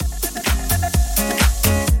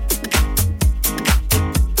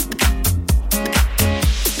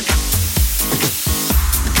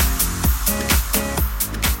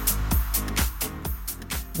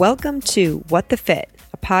Welcome to What the Fit,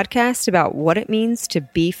 a podcast about what it means to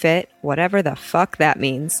be fit, whatever the fuck that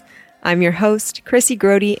means. I'm your host, Chrissy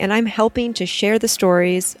Grody, and I'm helping to share the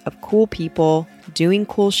stories of cool people doing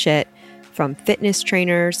cool shit, from fitness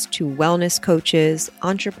trainers to wellness coaches,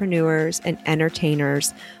 entrepreneurs, and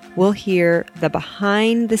entertainers. We'll hear the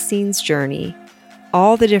behind-the-scenes journey,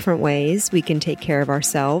 all the different ways we can take care of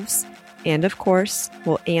ourselves, and of course,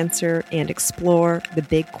 we'll answer and explore the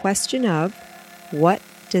big question of, what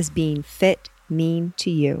does being fit mean to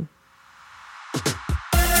you?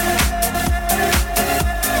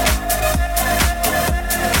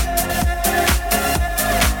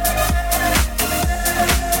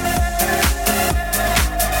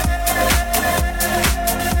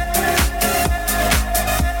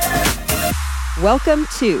 Welcome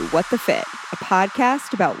to What the Fit, a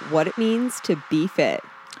podcast about what it means to be fit.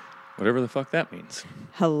 Whatever the fuck that means.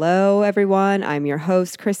 Hello, everyone. I'm your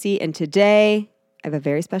host, Chrissy, and today I have a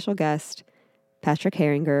very special guest, Patrick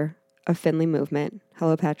Herringer of Findlay Movement.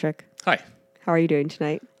 Hello, Patrick. Hi. How are you doing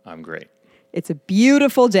tonight? I'm great. It's a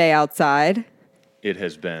beautiful day outside. It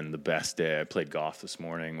has been the best day. I played golf this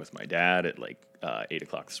morning with my dad at 8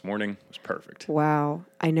 o'clock this morning. It was perfect. Wow.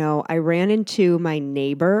 I know. I ran into my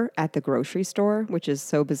neighbor at the grocery store, which is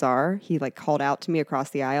so bizarre. He called out to me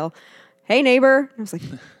across the aisle. Hey, neighbor. And I was like,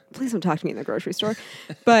 please don't talk to me in the grocery store.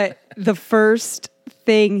 But the first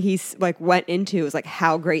thing he went into was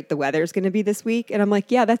how great the weather is going to be this week. And I'm like,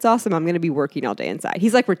 yeah, that's awesome. I'm going to be working all day inside.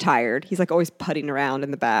 He's retired. He's always putting around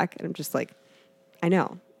in the back. And I'm just I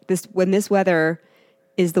know when this weather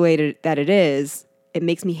is the way that it is, it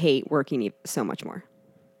makes me hate working so much more.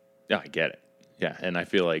 Yeah, I get it. Yeah, and I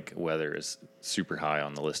feel like weather is super high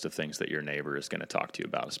on the list of things that your neighbor is going to talk to you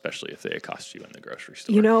about, especially if they accost you in the grocery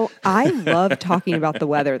store. You know, I love talking about the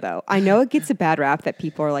weather, though. I know it gets a bad rap that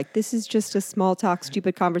people are like, this is just a small talk,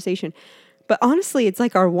 stupid conversation. But honestly, it's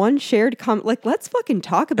our one shared let's fucking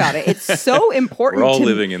talk about it. It's so important. We're all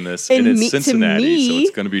living in this, and it's Cincinnati, so it's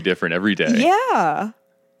going to be different every day. Yeah.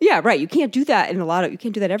 Yeah, right. You can't do that you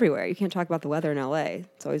can't do that everywhere. You can't talk about the weather in LA.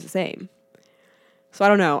 It's always the same. So I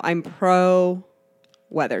don't know. I'm pro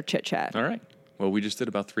weather chit chat. All right. Well, we just did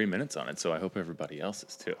about 3 minutes on it, so I hope everybody else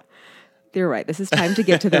is too. You're right. This is time to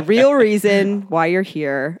get to the real reason why you're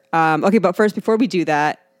here. Okay, but first, before we do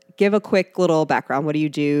that, give a quick little background. What do you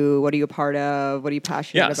do? What are you a part of? What are you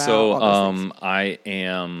passionate about? Yeah, so I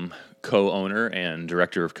am co-owner and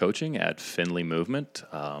director of coaching at Findlay Movement,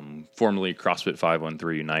 formerly CrossFit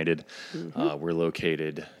 513 United. Mm-hmm. We're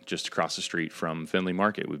located just across the street from Findlay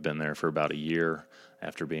Market. We've been there for about a year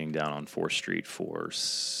after being down on 4th Street for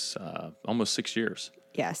almost 6 years.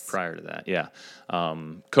 Yes. Prior to that, yeah.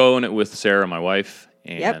 Co-own it with Sarah, my wife,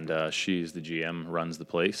 and she's the GM, runs the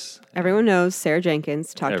place. Everyone knows Sarah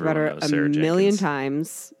Jenkins. Talked about her a million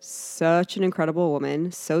times. Such an incredible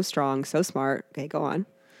woman. So strong, so smart. Okay, go on.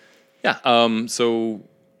 Yeah, so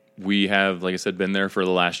we have, like I said, been there for the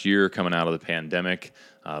last year coming out of the pandemic.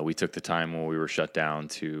 We took the time when we were shut down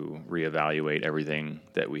to reevaluate everything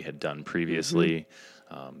that we had done previously.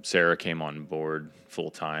 Mm-hmm. Sarah came on board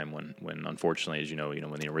full-time when unfortunately, as you know,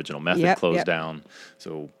 when the original method closed down.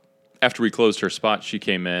 So after we closed her spot, she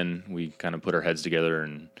came in. We kind of put our heads together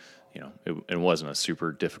and it wasn't a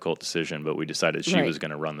super difficult decision, but we decided she was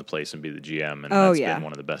going to run the place and be the GM, and that's been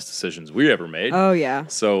one of the best decisions we ever made. Oh, yeah.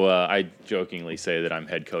 So I jokingly say that I'm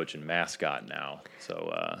head coach and mascot now.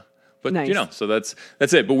 So, but nice. So that's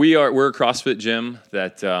it. But we're a CrossFit gym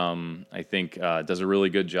that I think does a really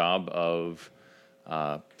good job of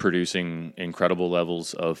producing incredible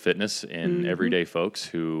levels of fitness in everyday folks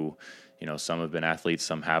who, some have been athletes,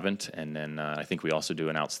 some haven't. And then I think we also do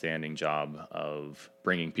an outstanding job of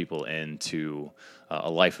bringing people into a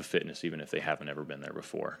life of fitness, even if they haven't ever been there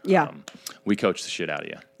before. Yeah. We coach the shit out of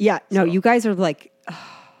you. Yeah. No, you guys are like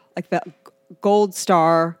the gold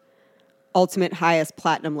star, ultimate highest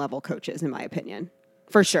platinum level coaches, in my opinion.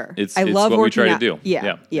 For sure. It's what we try to do.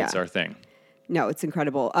 Yeah. It's our thing. No, it's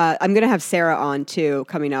incredible. I'm going to have Sarah on too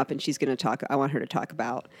coming up, and she's going to talk. I want her to talk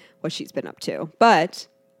about what she's been up to. But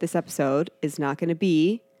this episode is not going to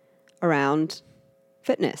be around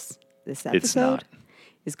fitness. This episode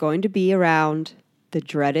is going to be around the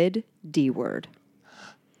dreaded D word.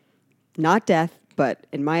 Not death, but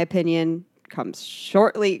in my opinion, comes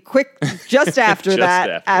just after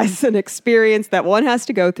that, as an experience that one has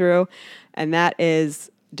to go through, and that is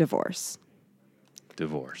divorce.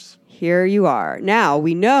 Divorce. Here you are. Now,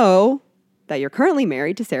 we know that you're currently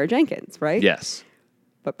married to Sarah Jenkins, right? Yes.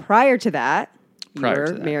 But prior to that, you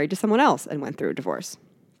were married to someone else and went through a divorce.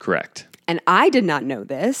 Correct. And I did not know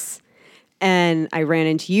this. And I ran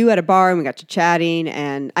into you at a bar and we got to chatting.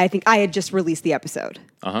 And I think I had just released the episode.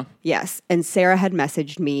 Uh-huh. Yes. And Sarah had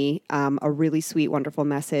messaged me a really sweet, wonderful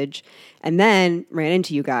message. And then ran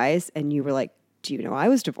into you guys and you were like, do you know I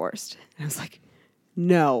was divorced? And I was like,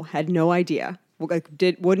 no, had no idea. Like,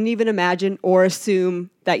 wouldn't even imagine or assume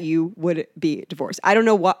that you would be divorced. I don't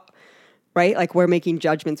know what, right? Like we're making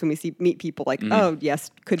judgments when we meet people like, oh, yes,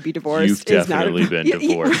 could be divorced. You've definitely been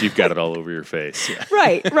divorced. You've got it all over your face. Yeah.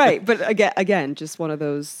 Right. But again, just one of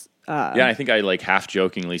those. Yeah, I think I like half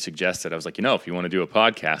jokingly suggested, I was like, if you want to do a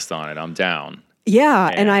podcast on it, I'm down. Yeah.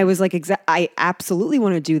 And I was like, I absolutely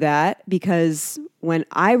want to do that because when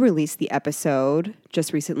I released the episode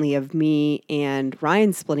just recently of me and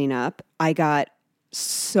Ryan splitting up, I got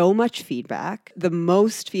so much feedback, the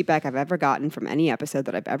most feedback I've ever gotten from any episode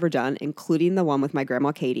that I've ever done, including the one with my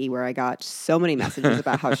grandma Katie, where I got so many messages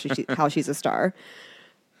about how she's a star.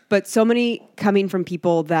 But so many coming from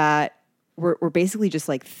people that were basically just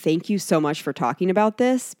like, thank you so much for talking about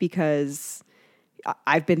this because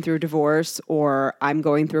I've been through a divorce or I'm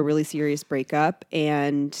going through a really serious breakup.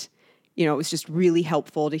 And, it was just really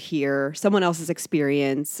helpful to hear someone else's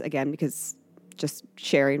experience, again, because just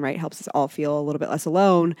sharing, right, helps us all feel a little bit less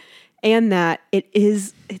alone. And that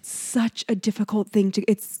it's such a difficult thing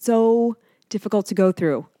it's so difficult to go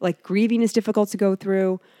through. Like grieving is difficult to go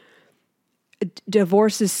through.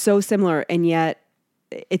 Divorce is so similar, and yet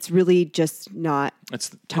it's really just not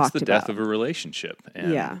it's talked the about. Death of a relationship.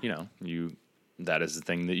 And, Yeah. that is the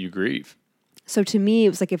thing that you grieve. So to me, it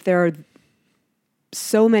was like if there are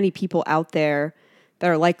so many people out there that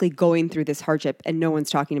are likely going through this hardship and no one's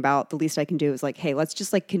talking about, the least I can do is like, hey, let's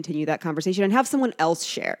just like continue that conversation and have someone else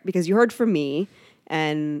share, because you heard from me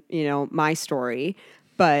and, my story,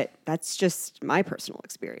 but that's just my personal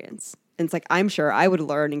experience. And it's like, I'm sure I would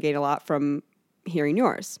learn and gain a lot from hearing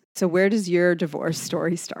yours. So where does your divorce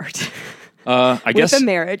story start? I guess with a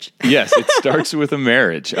marriage. Yes, it starts with a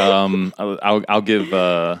marriage. I'll give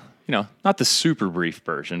not the super brief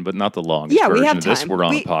version, but not the longest version we have of time. this. We're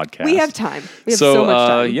on a podcast. We have time. We have so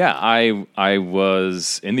much time. I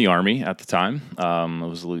was in the Army at the time. I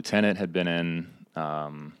was a lieutenant, had been in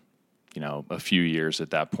a few years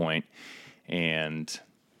at that point, and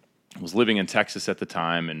was living in Texas at the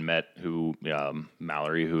time and met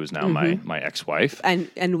Mallory, who is now my ex-wife.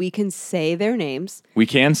 And we can say their names. We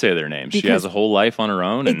can say their names. She has a whole life on her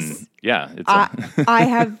own, and I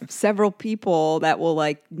have several people that will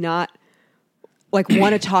not want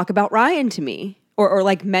to talk about Ryan to me or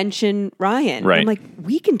mention Ryan. Right. I'm like,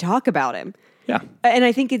 we can talk about him. Yeah. And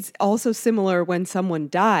I think it's also similar when someone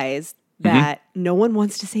dies that no one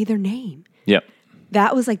wants to say their name. Yep.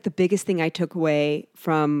 That was the biggest thing I took away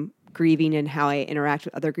from grieving and how I interact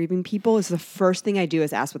with other grieving people is the first thing I do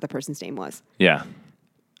is ask what the person's name was. Yeah.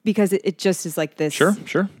 Because it just is like this.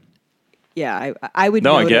 Sure. Yeah, I would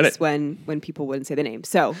I get notice it. when people wouldn't say the name.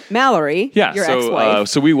 So Mallory, your so ex-wife.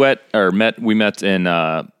 so we met in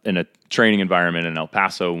a training environment in El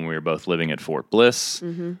Paso when we were both living at Fort Bliss.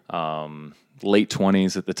 Late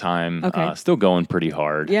 20s at the time. Okay. Still going pretty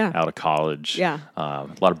hard. Yeah. Out of college. Yeah. A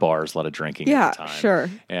lot of bars, a lot of drinking at the time.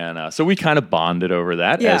 Sure. And so we kind of bonded over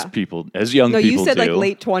that Yeah. as young people do. No, you said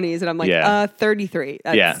late 20s, and I'm like, 33.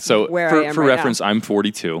 That's So where for I am reference, now. I'm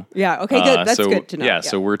 42. Yeah. Okay. Good. That's good to know. Yeah.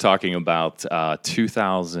 So we're talking about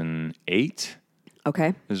 2008. Okay.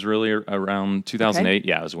 It was really around 2008. Okay.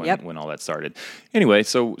 Yeah, it was when Yep. when all that started. Anyway,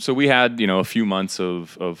 so we had a few months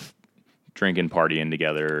of drinking, partying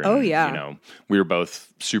together. And, Oh, yeah. We were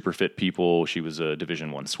both super fit people. She was a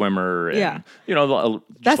Division I swimmer. And, Yeah. just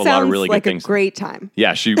That a sounds lot of really like good a things. great time.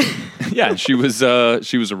 Yeah, she was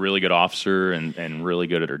a really good officer and really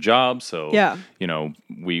good at her job. So Yeah.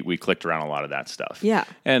 we clicked around a lot of that stuff. Yeah.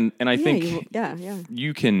 And I think Yeah.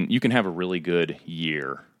 you can have a really good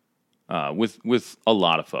year with a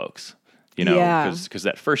lot of folks. Yeah. Because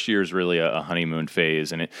that first year is really a honeymoon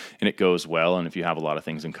phase, and it goes well. And if you have a lot of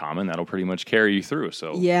things in common, that'll pretty much carry you through.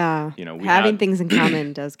 So Yeah. Having things in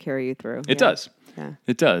common does carry you through. It does. Yeah.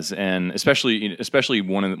 It does, and especially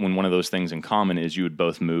when one of those things in common is you would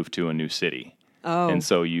both move to a new city. Oh. And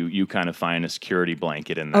so you kind of find a security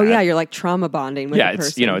blanket in that. Oh yeah, you're like trauma bonding with a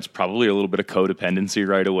person. It's probably a little bit of codependency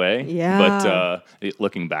right away. Yeah. But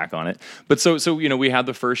looking back on it, but so we had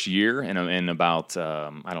the first year, and about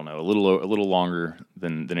I don't know, a little longer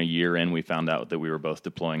than a year in, we found out that we were both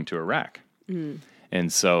deploying to Iraq,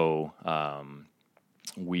 and so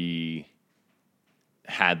we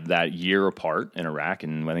had that year apart in Iraq,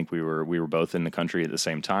 and I think we were both in the country at the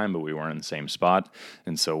same time, but we weren't in the same spot,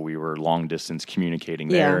 and so we were long distance communicating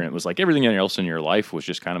there, and it was like everything else in your life was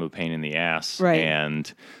just kind of a pain in the ass, right.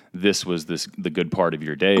 And this was the good part of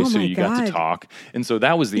your day, so you got to talk, and so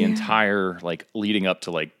that was the entire like leading up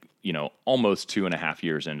to like almost 2.5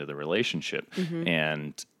 years into the relationship,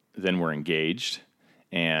 and then we're engaged,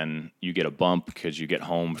 and you get a bump because you get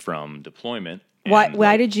home from deployment.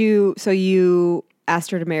 Why did you? So you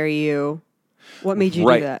asked her to marry you. What made you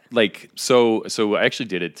do that? Like, so I actually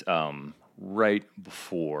did it right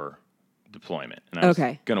before deployment, and I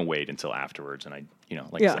was gonna wait until afterwards. And I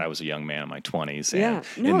said, I was a young man in my 20s. And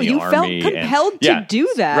in the you Army felt compelled to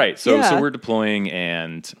do that, right? So we're deploying,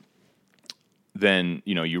 and then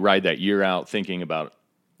you ride that year out thinking about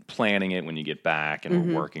planning it when you get back, and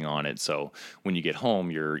we're working on it. So when you get home,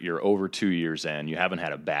 you're over 2 years in. You haven't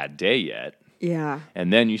had a bad day yet. Yeah.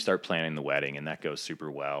 And then you start planning the wedding, and that goes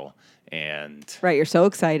super well. And right, you're so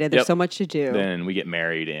excited. There's so much to do. Then we get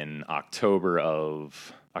married in October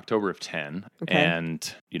of 10. Okay.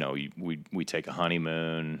 And we take a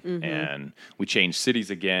honeymoon, and we change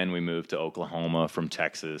cities again. We moved to Oklahoma from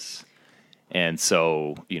Texas. And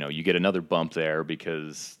so, you get another bump there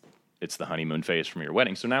because it's the honeymoon phase from your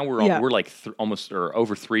wedding. So now we're like almost or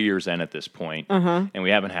over 3 years in at this point, and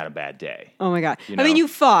we haven't had a bad day. Oh my God. I mean, you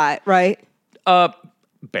fought, right?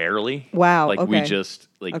 Barely. Wow. Like we just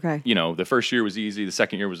the first year was easy. The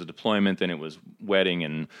second year was a deployment. Then it was wedding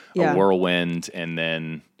and a whirlwind. And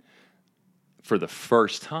then for the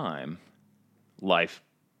first time, life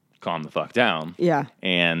calmed the fuck down. Yeah.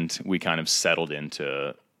 And we kind of settled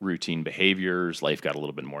into routine behaviors. Life got a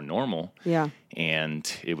little bit more normal. Yeah.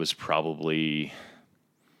 And it was probably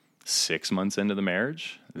 6 months into the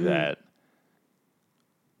marriage that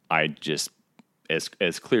I just,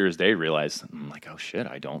 as clear as day, realized, I'm like, oh shit,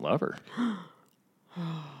 I don't love her.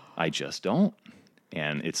 I just don't.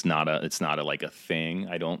 And it's not a like a thing,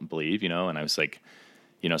 I don't believe, and I was like,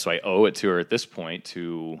 so I owe it to her at this point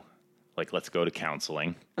to like, let's go to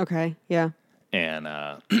counseling. Okay. Yeah. And,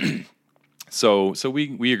 So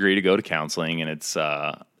we agree to go to counseling, and it's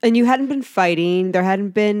and you hadn't been fighting. There hadn't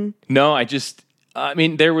been. No,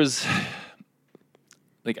 there was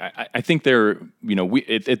like I think there we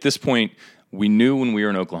at this point we knew when we were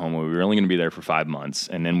in Oklahoma we were only going to be there for 5 months,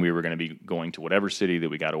 and then we were going to be going to whatever city that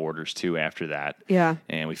we got orders to after that. Yeah,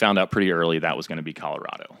 and we found out pretty early that was going to be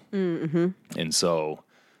Colorado. Mm-hmm. And so,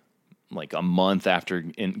 like a month after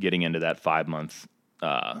getting into that 5 month.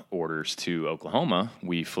 Orders to Oklahoma,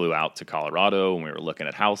 we flew out to Colorado, and we were looking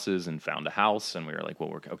at houses and found a house, and we were like, well,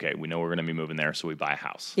 we know we're going to be moving there, so we buy a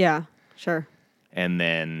house. Yeah, sure. And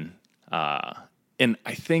then, and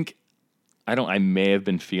I think, I may have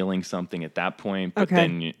been feeling something at that point, but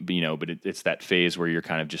then, but it's that phase where you're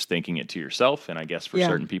kind of just thinking it to yourself, and I guess for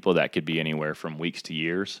certain people that could be anywhere from weeks to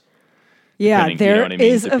years. Yeah, there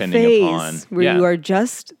is a phase where you are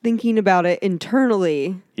just thinking about it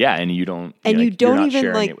internally. Yeah, and you don't, you're not even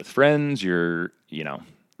sharing it with friends. You're,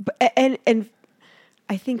 But, and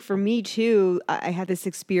I think for me too, I had this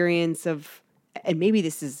experience of, and maybe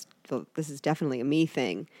this is definitely a me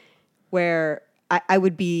thing, where I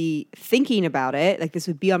would be thinking about it, like this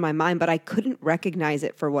would be on my mind, but I couldn't recognize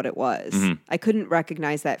it for what it was. Mm-hmm. I couldn't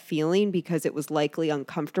recognize that feeling because it was likely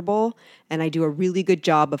uncomfortable, and I do a really good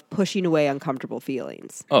job of pushing away uncomfortable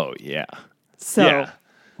feelings. Oh, yeah. So, yeah,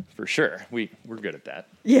 for sure. We're good at that.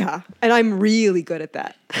 Yeah, and I'm really good at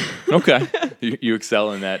that. Okay. You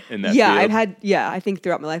excel in that yeah, field? I think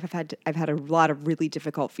throughout my life I've had a lot of really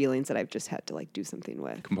difficult feelings that I've just had to like do something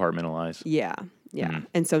with. Compartmentalize. Yeah. Mm-hmm.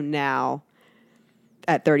 And so now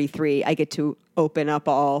at 33, I get to open up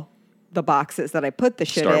all the boxes that I put the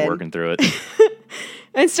shit in. Start working through it.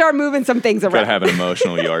 And start moving some things around. Gotta have an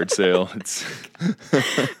emotional yard sale.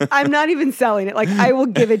 I'm not even selling it. Like, I will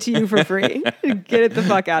give it to you for free. Get it the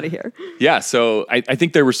fuck out of here. Yeah, so I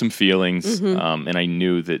think there were some feelings, and I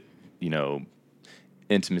knew that,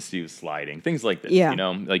 intimacy was sliding. Things like this,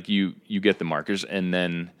 like you get the markers. And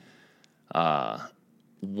then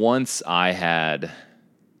once I had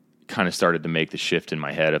kind of started to make the shift in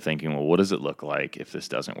my head of thinking, well, what does it look like if this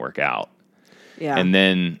doesn't work out? Yeah. And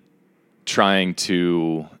then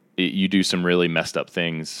you do some really messed up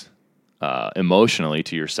things emotionally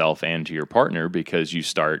to yourself and to your partner, because you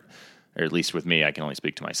start, or at least with me, I can only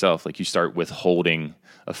speak to myself, like you start withholding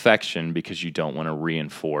affection because you don't want to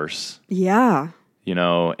reinforce. Yeah.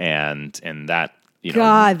 And that,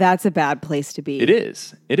 God, that's a bad place to be. It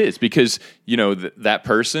is because, that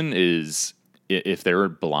person is if they're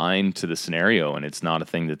blind to the scenario and it's not a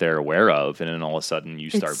thing that they're aware of, and then all of a sudden you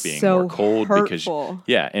start being so more cold hurtful.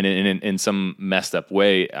 because and in some messed up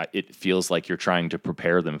way, it feels like you're trying to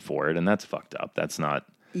prepare them for it, and that's fucked up. That's not.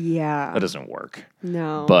 Yeah. That doesn't work.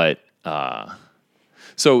 No. But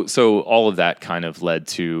so all of that kind of led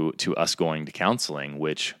to us going to counseling,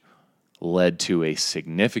 which led to a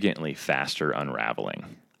significantly faster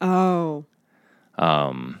unraveling. Oh.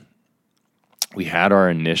 We had our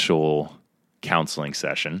initial counseling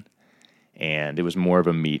session, and it was more of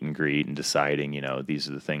a meet and greet and deciding, these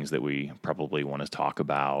are the things that we probably want to talk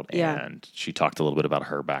about. Yeah. And she talked a little bit about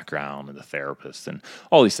her background and the therapist and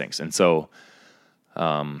all these things. And so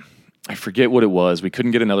I forget what it was. We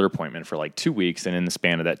couldn't get another appointment for like 2 weeks. And in the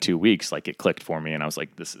span of that 2 weeks, like it clicked for me. And I was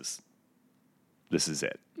like, this is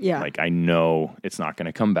it. Yeah. Like, I know it's not going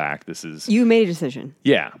to come back. You made a decision.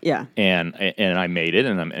 Yeah. Yeah. And I made it,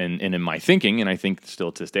 and in my thinking, and I think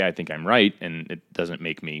still to this day, I think I'm right, and it doesn't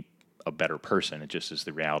make me a better person. It just is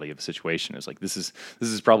the reality of the situation. It's like, this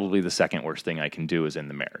is probably the second worst thing I can do is in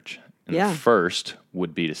the marriage. And the first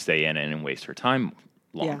would be to stay in it and waste her time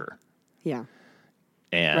longer. Yeah.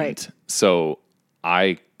 And so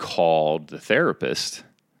I called the therapist.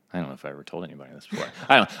 I don't know if I ever told anybody this before.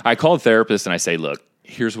 I called the therapist and I say, look,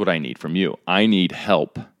 here's what I need from you. I need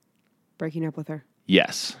help. Breaking up with her.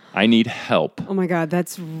 Yes, I need help. Oh my God,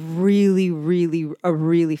 that's really, really a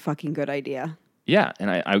really fucking good idea. Yeah,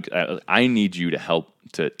 and I need you to help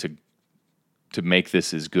to make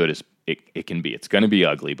this as good as it can be. It's going to be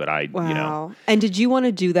ugly, but Wow. And did you want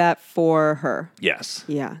to do that for her? Yes.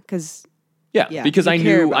 Yeah, because because I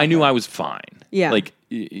knew I was fine. Yeah. Like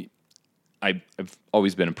I've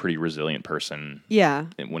always been a pretty resilient person. Yeah.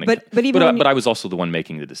 But I was also the one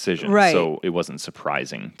making the decision. Right. So it wasn't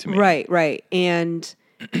surprising to me. Right. And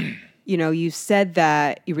you said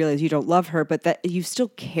that you realize you don't love her, but that you still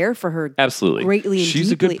care for her. Absolutely. Greatly and She's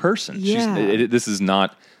deeply. a good person. Yeah. This is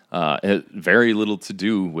not very little to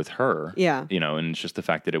do with her. Yeah. And it's just the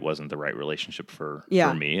fact that it wasn't the right relationship for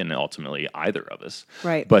me and ultimately either of us.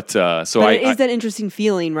 Right. But it is that interesting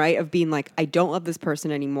feeling, right? Of being like, I don't love this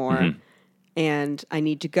person anymore. Mm-hmm. And I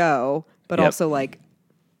need to go, but also like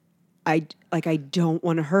I don't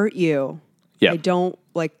want to hurt you. Yeah. I don't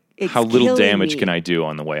like. It's how little damage me. can I do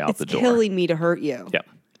on the way out the door? It's killing me to hurt you. Yeah.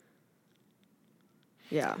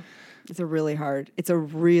 Yeah. It's a really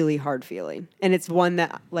hard feeling, and it's one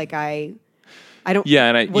that like I don't.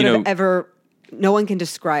 Yeah, and no one can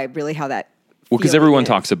describe really how that. Well, because everyone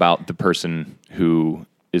talks about the person who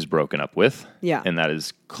is broken up with. Yeah. And that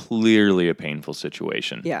is clearly a painful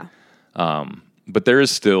situation. Yeah. But there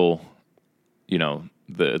is still,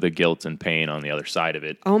 the guilt and pain on the other side of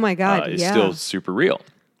it. Oh my God, is still super real.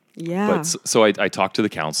 Yeah. But so I talked to the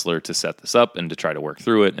counselor to set this up and to try to work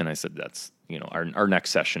through it. And I said, that's, our next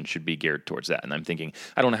session should be geared towards that. And I'm thinking,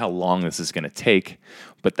 I don't know how long this is going to take,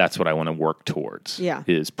 but that's what I want to work towards. Yeah.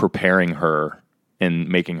 Is preparing her and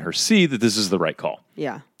making her see that this is the right call.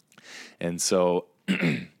 Yeah. And so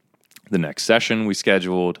the next session we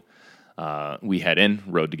scheduled, we head in,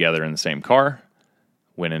 rode together in the same car,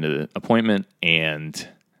 went into the appointment, and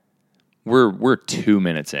we're 2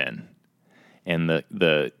 minutes in, and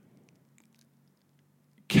the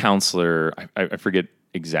counselor, I forget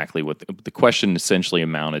exactly what the question essentially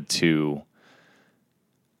amounted to.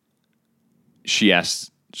 She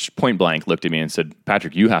asked, point blank, looked at me and said,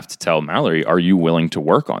 Patrick, you have to tell Mallory, are you willing to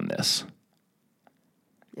work on this?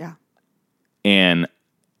 Yeah. And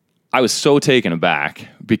I was so taken aback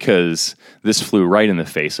because this flew right in the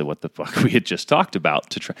face of what the fuck we had just talked about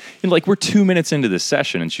to try. And like, we're 2 minutes into this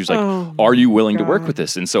session and she was like, are you willing to work with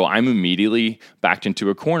this? And so I'm immediately backed into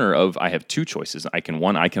a corner of, I have two choices. I can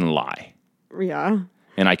lie. Yeah.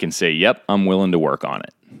 And I can say, yep, I'm willing to work on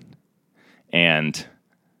it. And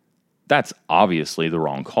that's obviously the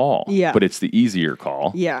wrong call. Yeah. But it's the easier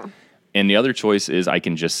call. Yeah. And the other choice is I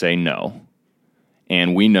can just say no.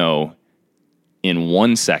 And we know in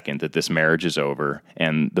 1 second that this marriage is over,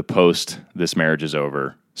 and the post this marriage is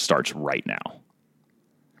over starts right now.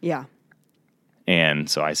 Yeah. And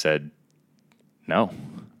so I said, no.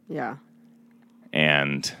 Yeah.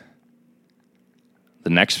 And the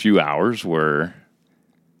next few hours were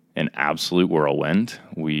an absolute whirlwind.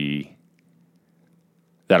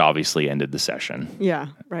 That obviously ended the session. Yeah,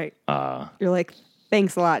 right. You're like,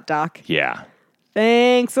 thanks a lot, Doc. Yeah.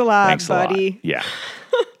 Thanks a lot, buddy. Yeah.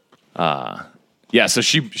 Yeah, so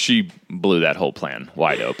she blew that whole plan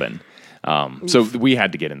wide open. So we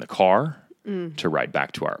had to get in the car to ride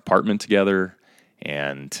back to our apartment together,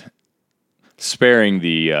 and sparing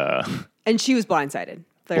the... and she was blindsided.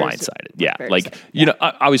 Yeah. Like,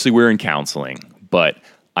 obviously we're in counseling, but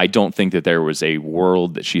I don't think that there was a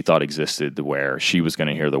world that she thought existed where she was going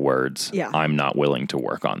to hear the words, Yeah. I'm not willing to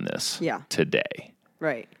work on this Yeah. today.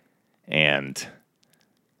 Right. And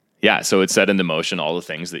yeah, so it set into motion all the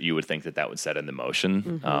things that you would think that would set into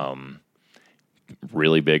motion.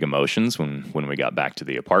 Really big emotions when we got back to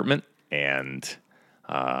the apartment, and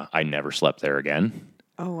I never slept there again.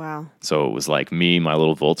 Oh, wow. So it was like me, my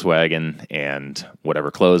little Volkswagen, and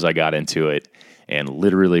whatever clothes I got into it, and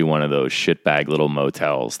literally one of those shitbag little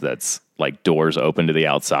motels that's like doors open to the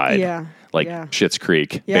outside. Yeah. Like Yeah. Schitt's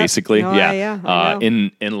Creek, Yep. basically. No, I know.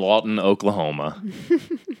 In Lawton, Oklahoma,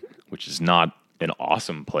 which is not an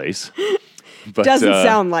awesome place. But, Doesn't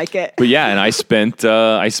sound like it. But yeah, and I spent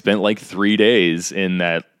like 3 days in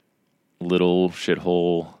that little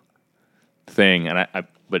shithole thing, and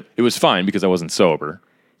but it was fine because I wasn't sober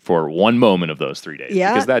for one moment of those 3 days.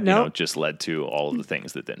 Yeah, Because that nope. just led to all of the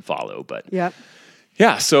things that then follow. But Yep.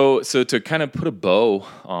 yeah, so to kind of put a bow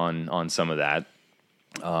on some of that,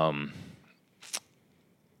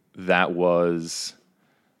 that was,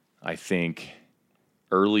 I think,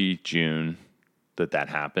 early June that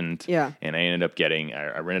happened. Yeah. And I ended up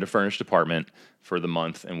I rented a furnished apartment for the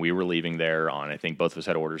month, and we were leaving there on, I think both of us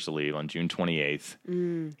had orders to leave on June 28th.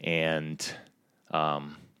 And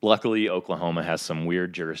luckily, Oklahoma has some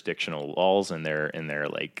weird jurisdictional laws in their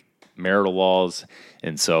like marital laws.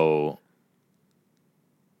 And so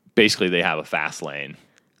basically they have a fast lane.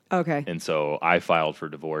 Okay. And so I filed for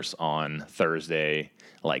divorce on Thursday,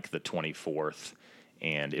 like the 24th,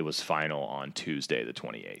 and it was final on Tuesday, the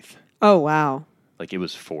 28th. Oh, wow. Like it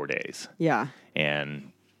was 4 days. Yeah.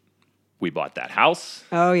 And we bought that house.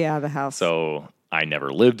 Oh, yeah, the house. So I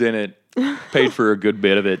never lived in it, paid for a good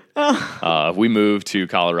bit of it. We moved to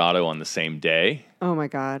Colorado on the same day. Oh, my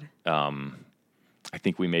God. I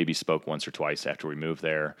think we maybe spoke once or twice after we moved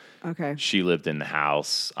there. Okay. She lived in the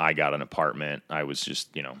house. I got an apartment. I was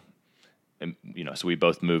just, so we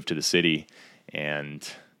both moved to the city and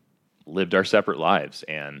lived our separate lives.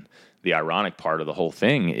 And the ironic part of the whole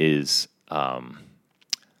thing is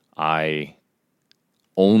I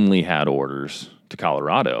only had orders to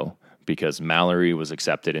Colorado because Mallory was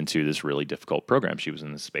accepted into this really difficult program. She was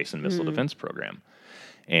in the Space and Missile Defense program.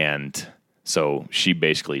 And so she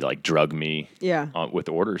basically like drugged me with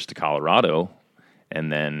orders to Colorado.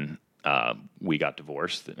 And then we got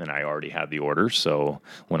divorced, and I already had the orders. So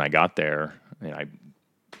when I got there,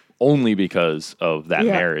 only because of that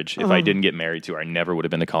marriage, if I didn't get married to her, I never would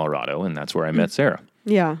have been to Colorado, and that's where I met Sarah.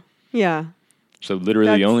 Yeah. Yeah. So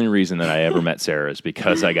literally the only reason that I ever met Sarah is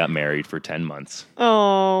because I got married for 10 months.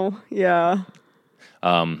 Oh, yeah.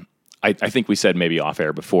 I think we said maybe off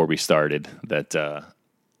air before we started that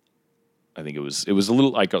I think it was a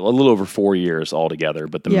little over 4 years altogether,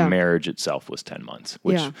 but the marriage itself was 10 months,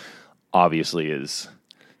 which obviously is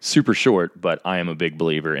super short, but I am a big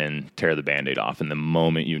believer in tear the Band-Aid off. And the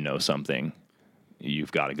moment you know something,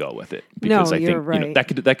 you've got to go with it. Because I think right. that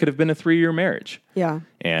could have been a 3-year marriage. Yeah.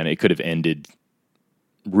 And it could have ended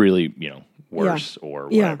really, worse or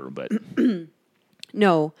whatever. But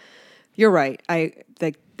no, you're right. I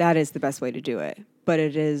think that is the best way to do it. But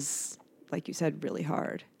it is, like you said, really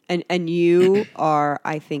hard. And you are,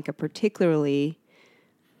 I think, a particularly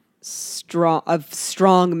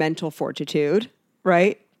strong mental fortitude,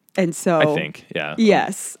 right? And so I think, yeah.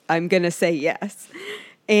 Yes, I'm going to say yes.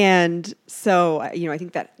 And so, I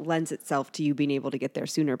think that lends itself to you being able to get there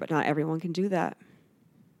sooner, but not everyone can do that.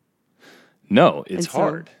 No, it's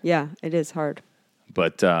hard. Yeah, it is hard.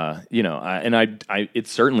 But, it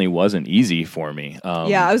certainly wasn't easy for me.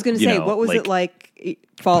 I was going to say, what was it like?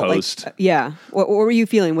 Post. What were you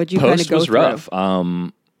feeling? What did you kind of go was through? Rough.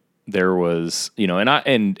 There was,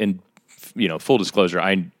 full disclosure,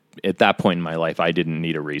 at that point in my life, I didn't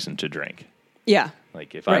need a reason to drink. Yeah.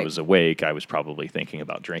 Like if I was awake, I was probably thinking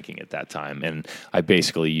about drinking at that time. And I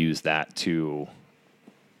basically used that to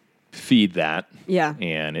feed that. Yeah.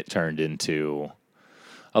 And it turned into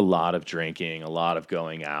a lot of drinking, a lot of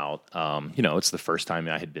going out. It's the first time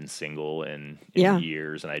I had been single in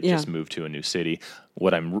years, and I just moved to a new city.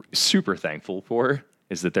 What I'm super thankful for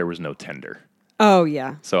is that there was no Tinder. Oh,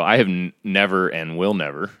 yeah. So I have never and will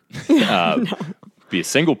never be a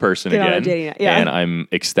single person Get on a again. dating app. Yeah. And I'm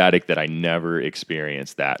ecstatic that I never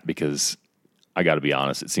experienced that because I got to be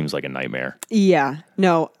honest, it seems like a nightmare. Yeah.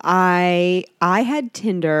 No, I had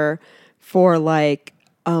Tinder for like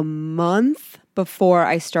a month before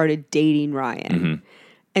I started dating Ryan. Mm-hmm.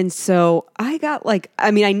 And so I got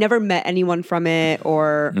I never met anyone from it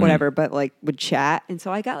or whatever, but would chat. And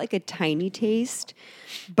so I got a tiny taste.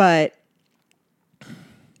 But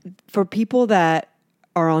for people that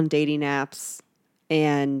are on dating apps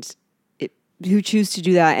and who choose to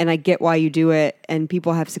do that, and I get why you do it, and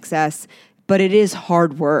people have success, but it is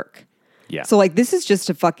hard work. Yeah. So like, this is just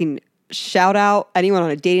a fucking shout out. Anyone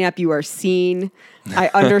on a dating app, you are seen. I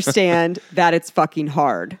understand that it's fucking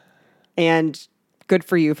hard, and good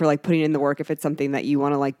for you for like putting in the work if it's something that you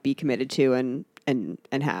want to like be committed to and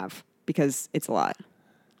have, because it's a lot.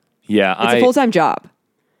 Yeah. It's a full-time job.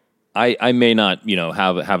 I may not,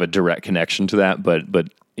 have a direct connection to that, but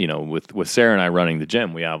with Sarah and I running the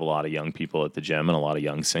gym, we have a lot of young people at the gym and a lot of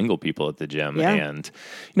young single people at the gym. Yeah. And,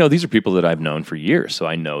 these are people that I've known for years. So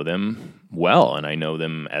I know them well, and I know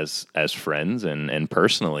them as friends and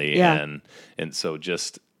personally. Yeah. And so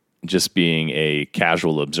just being a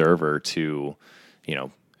casual observer to,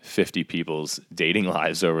 50 people's dating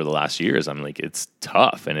lives over the last years, I'm like, it's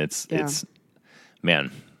tough, and it's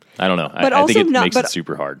man, I don't know. But I think it also makes it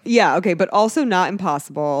super hard. Yeah, okay, but also not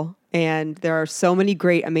impossible. And there are so many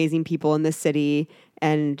great, amazing people in this city,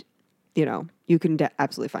 and you can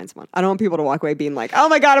absolutely find someone. I don't want people to walk away being like, "Oh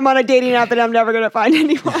my God, I'm on a dating app and I'm never going to find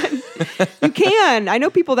anyone." You can. I know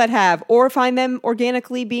people that have, or find them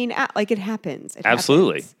organically being like, it happens. It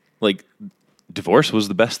Absolutely. happens. Like, divorce was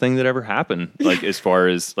the best thing that ever happened. Like, as far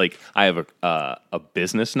as like, I have a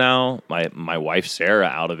business now. My wife Sarah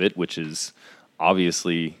out of it, which is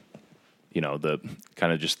obviously, the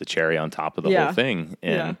kind of just the cherry on top of the whole thing.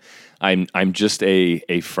 And I'm just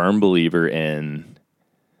a firm believer in,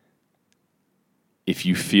 if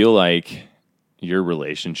you feel like your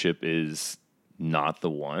relationship is not the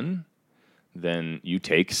one, then you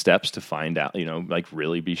take steps to find out, like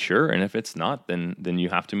really be sure. And if it's not, then you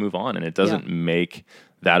have to move on. And it doesn't make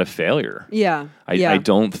that a failure. Yeah. I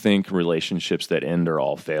don't think relationships that end are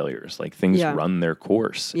all failures. Like, things run their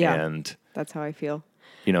course. Yeah. And that's how I feel.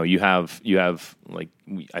 you have like,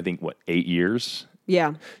 I think 8 years.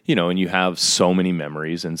 Yeah. And you have so many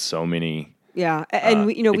memories and so many. Yeah. And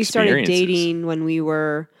we started dating when we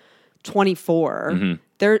were 24. Mm-hmm.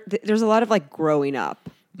 There's a lot of like growing up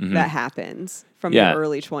that happens from your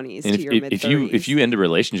early 20s to your mid 30s. If you end a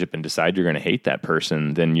relationship and decide you're going to hate that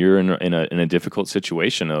person, then you're in a difficult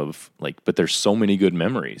situation of like, but there's so many good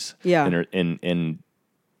memories. Yeah. And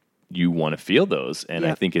you want to feel those. And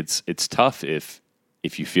I think it's tough if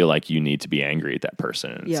you feel like you need to be angry at that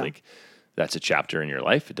person. And it's like, that's a chapter in your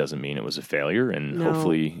life. It doesn't mean it was a failure. And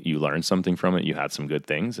hopefully you learned something from it. You had some good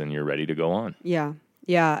things and you're ready to go on. Yeah.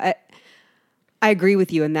 Yeah. I agree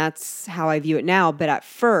with you. And that's how I view it now. But at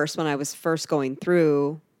first, when I was first going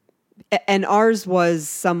through, and ours was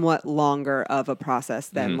somewhat longer of a process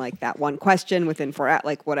than like that one question within 4 hours,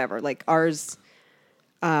 like whatever, like ours,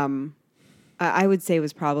 I would say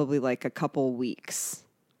was probably like a couple weeks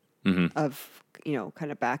of,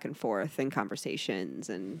 kind of back and forth and conversations,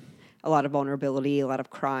 and a lot of vulnerability, a lot of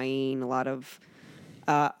crying, a lot of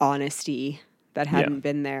honesty that hadn't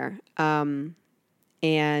been there. And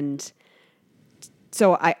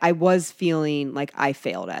so I was feeling like I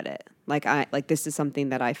failed at it. Like this is something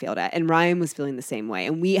that I failed at. And Ryan was feeling the same way.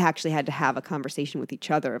 And we actually had to have a conversation with each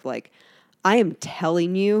other of like, I am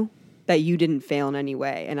telling you that you didn't fail in any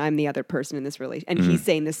way, and I'm the other person in this relationship. And he's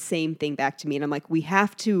saying the same thing back to me. And I'm like, we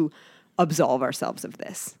have to absolve ourselves of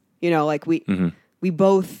this. Like we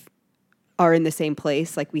both are in the same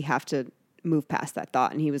place. Like, we have to move past that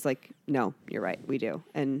thought. And he was like, no, you're right. We do.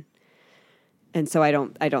 And so I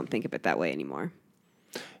don't think of it that way anymore.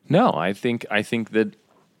 No, I think that,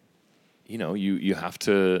 you have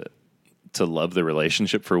to love the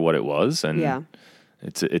relationship for what it was. And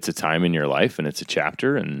it's a time in your life, and it's a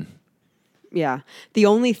chapter. And the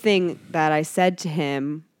only thing that I said to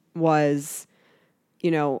him was,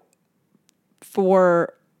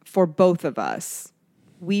 for both of us,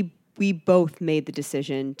 we both made the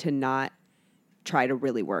decision to not try to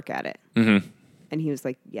really work at it. Mm-hmm. And he was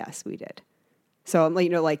like, yes, we did. So I'm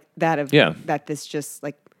like, like that of that this just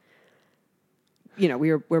like,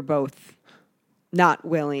 we're both not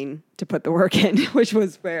willing to put the work in, which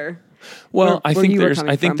was where. Well, I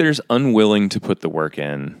think there's unwilling to put the work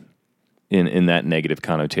in that negative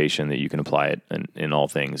connotation that you can apply it in all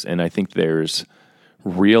things. And I think there's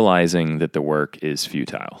realizing that the work is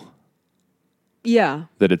futile. Yeah.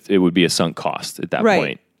 That it would be a sunk cost at that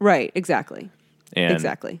point. Right. Exactly. And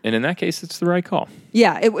in that case, it's the right call.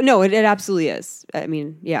 Yeah. It absolutely is. I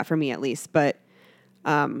mean, for me at least. But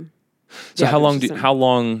so how long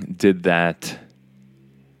did that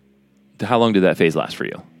phase last for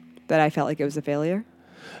you? That I felt like it was a failure?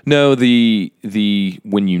 No, the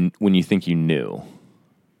when you think you knew.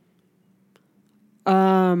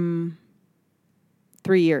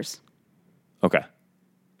 3 years. Okay.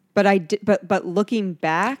 But I did, but looking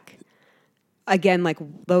back, again, like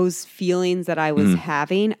those feelings that I was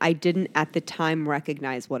having, I didn't at the time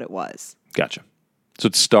recognize what it was. Gotcha. So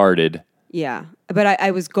it started. Yeah. But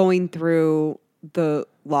I was going through the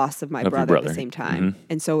loss of my Of your brother at the brother. same time.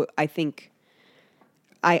 And so I think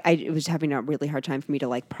I was having a really hard time for me to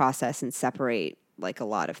like process and separate like a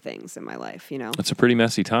lot of things in my life, you know? It's a pretty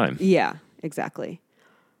messy time. Yeah, exactly.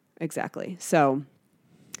 So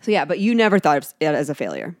yeah, but you never thought of it as a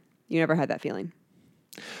failure. You never had that feeling.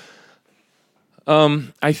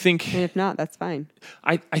 I think, And if not, that's fine.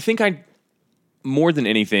 I think more than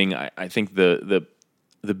anything, I think the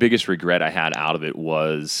biggest regret I had out of it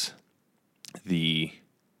was the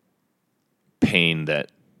pain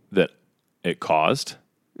that it caused.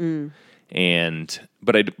 But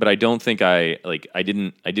I don't think I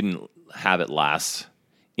didn't have it last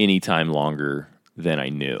any time longer than I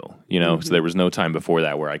knew, you know? So there was no time before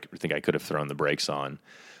that where I think I could have thrown the brakes on.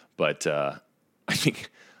 But I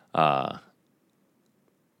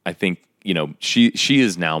think, you know, she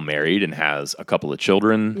is now married and has a couple of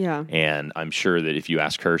children. Yeah. And I'm sure that if you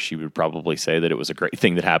ask her, she would probably say that it was a great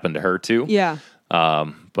thing that happened to her too. Yeah.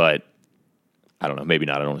 But I don't know, maybe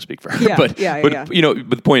not. I don't want to speak for her. Yeah, but yeah. you know,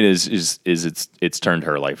 but the point is it's turned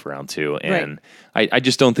her life around too. And I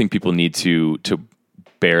just don't think people need to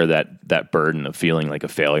bear that burden of feeling like a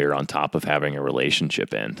failure on top of having a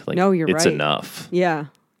relationship end. Like, No, you're it's right. enough. Yeah.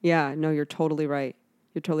 Yeah. No, you're totally right.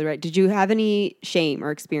 You're totally right. Did you have any shame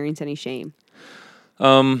or experience any shame?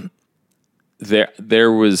 There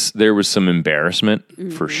was some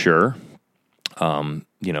embarrassment for sure.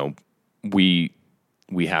 You know, we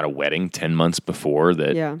had a wedding 10 months before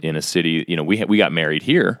that in a city, you know, we got married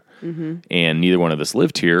here and neither one of us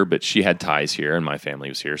lived here, but she had ties here and my family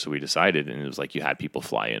was here. So we decided, and it was like, you had people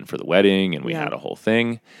fly in for the wedding and we had a whole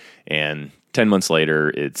thing. And 10 months later,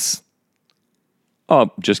 it's,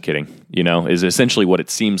 oh, just kidding, you know, is essentially what it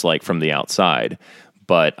seems like from the outside.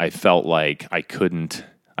 But I felt like I couldn't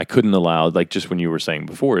allow, like just when you were saying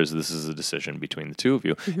before, is this is a decision between the two of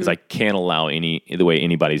you, is I can't allow the way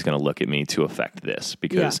anybody's going to look at me to affect this,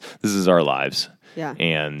 because this is our lives. Yeah.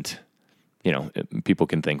 And, you know, people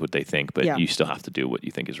can think what they think, but you still have to do what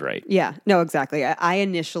you think is right. Yeah. No, exactly. I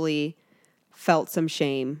initially felt some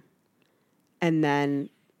shame and then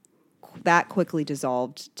that quickly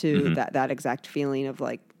dissolved to that exact feeling of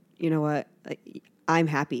like, you know what, like, I'm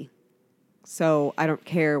happy. So I don't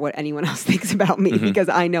care what anyone else thinks about me because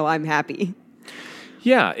I know I'm happy.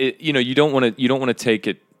 Yeah, you know, you don't want to take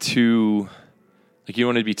it too, like, you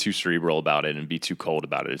don't want to be too cerebral about it and be too cold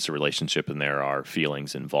about it. It's a relationship and there are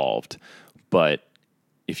feelings involved. But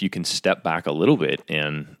if you can step back a little bit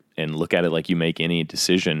and look at it like you make any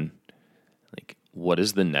decision, like, what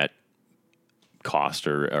is the net cost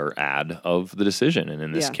or add of the decision? And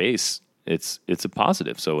in this case, it's a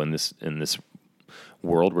positive. So in this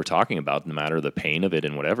world we're talking about, no matter the pain of it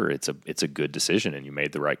and whatever, it's a good decision and you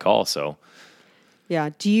made the right call. So yeah.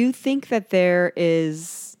 Do you think that there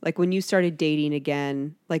is, like, when you started dating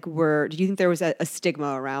again, like, do you think there was a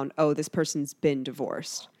stigma around, oh, this person's been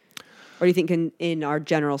divorced? Or do you think in our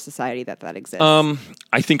general society that exists?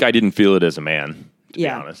 I think I didn't feel it as a man, to be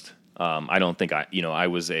honest. I don't think I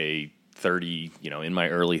was a 30, in my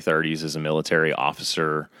early 30s as a military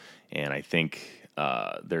officer. And I think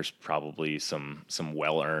there's probably some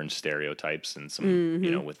well-earned stereotypes and some,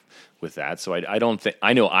 with that. So I don't think,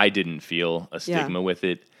 I know I didn't feel a stigma with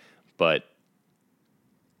it, but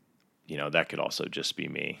that could also just be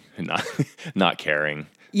me not caring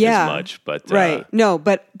as much. But right. No,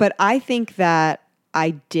 but I think that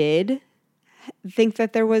I did think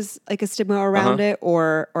that there was like a stigma around it,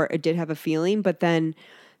 or it did have a feeling. But then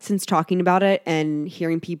since talking about it and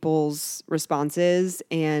hearing people's responses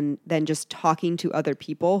and then just talking to other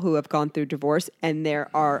people who have gone through divorce, and there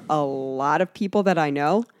are a lot of people that I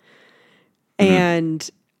know. And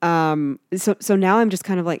so now I'm just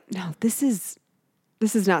kind of like, no, this is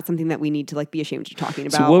not something that we need to like be ashamed of talking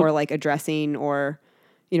about or like addressing or,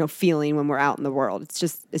 feeling when we're out in the world. It's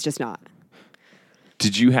just not.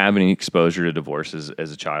 Did you have any exposure to divorces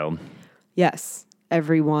as a child? Yes.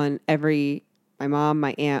 My mom,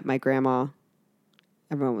 my aunt, my grandma,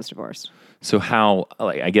 everyone was divorced. So how,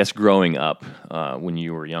 I guess growing up when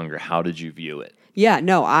you were younger, how did you view it? Yeah,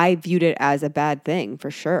 no, I viewed it as a bad thing for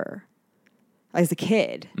sure. As a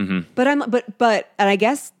kid. But and I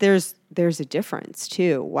guess there's a difference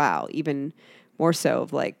too. Wow. Even more so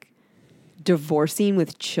of like divorcing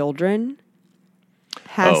with children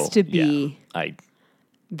has to be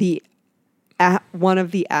one of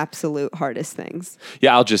the absolute hardest things.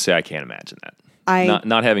 Yeah, I'll just say I can't imagine that.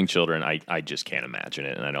 Not having children, I just can't imagine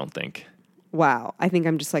it, and I don't think. Wow, I think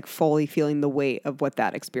I'm just like fully feeling the weight of what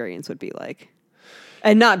that experience would be like,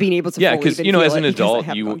 and not being able to. Yeah, because as an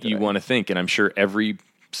adult, you want to think, and I'm sure every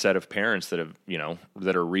set of parents that have,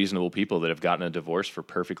 that are reasonable people that have gotten a divorce for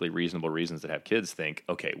perfectly reasonable reasons that have kids think,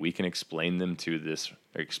 okay, we can explain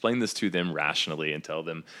this to them rationally and tell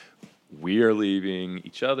them we are leaving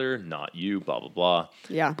each other, not you, blah, blah, blah.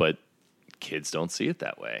 Yeah. But kids don't see it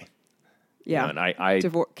that way. Yeah. And I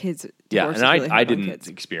kids. yeah, and really I didn't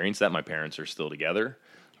experience that. My parents are still together.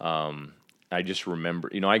 I just remember,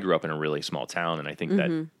 I grew up in a really small town, and I think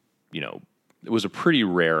that, it was a pretty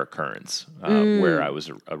rare occurrence where I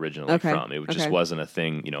was originally from. It just wasn't a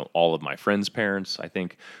thing. All of my friends' parents, I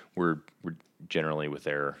think, were generally with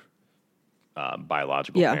their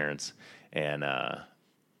biological parents, and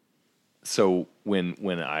so when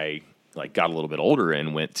I got a little bit older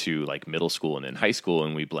and went to middle school and then high school,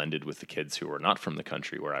 and we blended with the kids who were not from the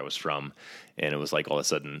country where I was from, and it was all of a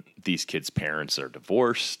sudden these kids' parents are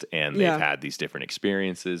divorced and they've had these different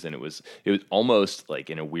experiences, and it was almost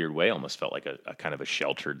in a weird way, almost felt like a kind of a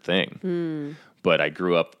sheltered thing. But I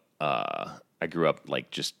grew up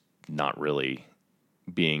just not really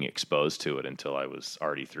being exposed to it until I was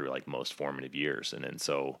already through most formative years, and then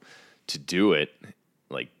so to do it,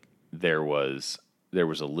 there was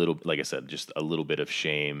a little, like I said, just a little bit of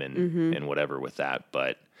shame and whatever with that.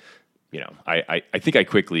 But, I think I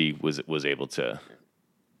quickly was able to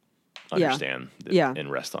understand and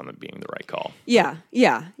rest on it being the right call. Yeah.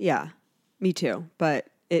 Yeah. Yeah. Me too. But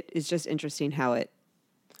it is just interesting how it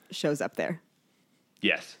shows up there.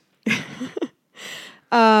 Yes.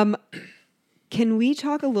 Can we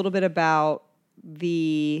talk a little bit about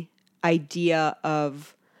the idea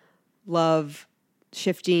of love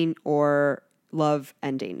shifting or love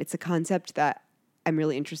ending? It's a concept that I'm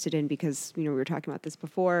really interested in because, we were talking about this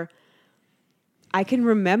before. I can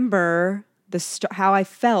remember how I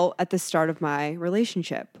felt at the start of my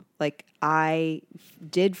relationship. I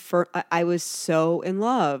was so in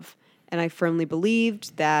love, and I firmly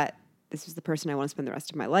believed that this was the person I want to spend the rest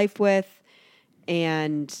of my life with.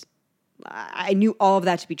 And I knew all of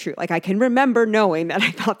that to be true. I can remember knowing that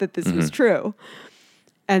I thought that this was true.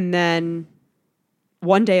 And then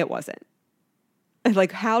one day it wasn't.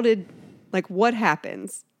 What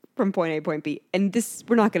happens from point A to point B? And this,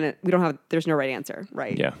 there's no right answer,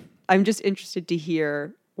 right? Yeah. I'm just interested to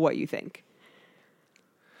hear what you think.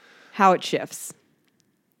 How it shifts.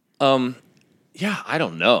 Yeah, I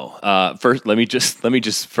don't know. First, let me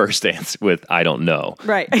just first answer with I don't know.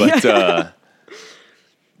 Right.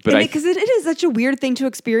 But, because it is such a weird thing to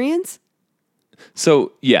experience.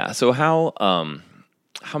 So how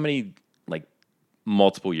many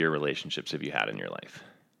multiple year relationships have you had in your life?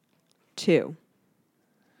 2.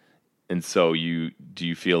 And so do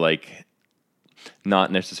you feel like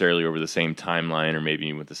not necessarily over the same timeline or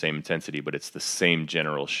maybe with the same intensity, but it's the same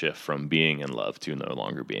general shift from being in love to no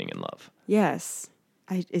longer being in love? Yes.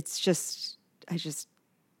 How does it, I just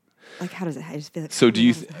feel like.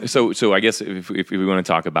 So so I guess if we want to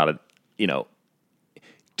talk about it,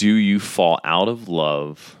 do you fall out of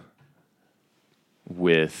love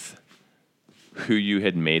with who you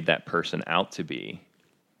had made that person out to be?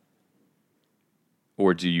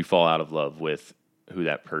 Or do you fall out of love with who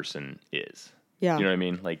that person is? Yeah. You know what I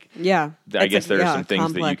mean? Yeah. I guess there are some things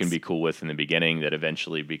complex. that you can be cool with in the beginning that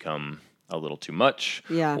eventually become a little too much.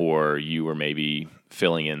 Yeah. Or you were maybe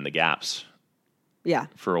filling in the gaps. Yeah.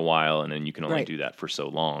 For a while, and then you can only do that for so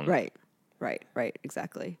long. Right.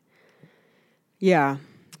 Exactly. Yeah.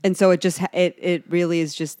 And so it really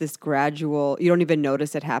is just this gradual, you don't even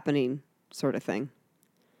notice it happening sort of thing.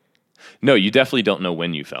 No, you definitely don't know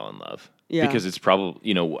when you fell in love. Yeah. Because it's probably,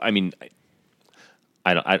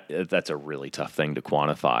 that's a really tough thing to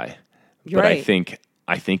quantify. But right.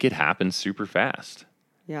 I think it happens super fast.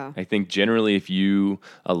 Yeah. I think generally if you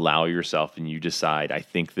allow yourself and you decide, I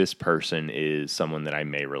think this person is someone that I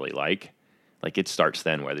may really like it starts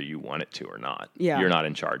then whether you want it to or not. Yeah. You're not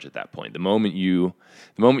in charge at that point. The moment you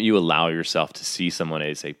allow yourself to see someone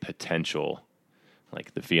as a potential,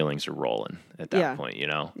 the feelings are rolling at that point,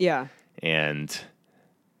 Yeah. And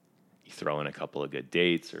you throw in a couple of good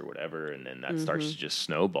dates or whatever, and then that starts to just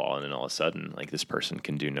snowball, and then all of a sudden, this person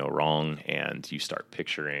can do no wrong, and you start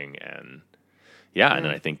picturing, and and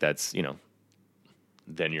then I think that's,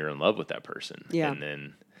 then you're in love with that person. Yeah. And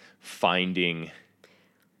then finding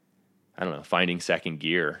second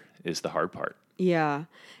gear is the hard part. Yeah.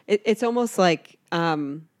 It's almost like,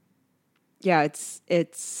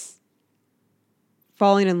 it's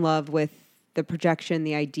falling in love with the projection,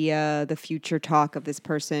 the idea, the future talk of this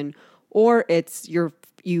person, or it's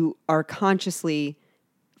you are consciously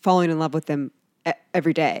falling in love with them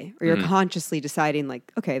every day, or you're consciously deciding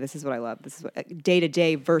okay, this is what I love. This is what day to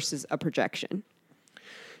day versus a projection.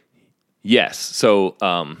 Yes. So,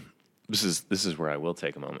 this is where I will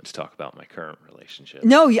take a moment to talk about my current relationship.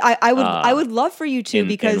 No, I would love for you to,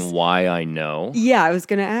 because and why I know. Yeah, I was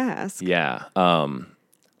going to ask. Yeah.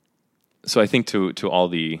 So I think to all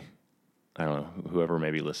the, I don't know, whoever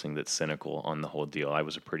may be listening that's cynical on the whole deal, I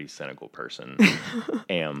was a pretty cynical person.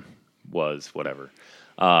 Was, whatever.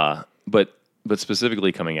 But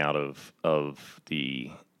specifically coming out of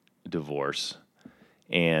the divorce,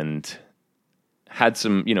 and had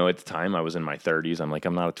some, at the time I was in my 30s. I'm like,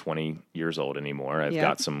 I'm not 20 years old anymore. I've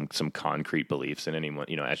got some concrete beliefs, and anyone,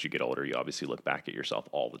 as you get older, you obviously look back at yourself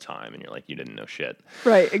all the time and you're like, you didn't know shit.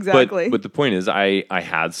 Right, exactly. But the point is, I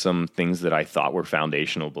had some things that I thought were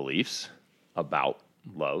foundational beliefs about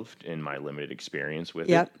love in my limited experience with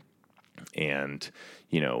it. And,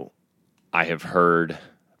 I have heard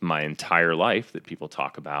my entire life that people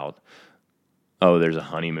talk about, oh, there's a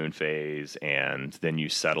honeymoon phase and then you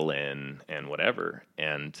settle in and whatever.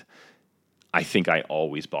 And I think I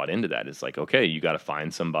always bought into that. It's like, okay, you got to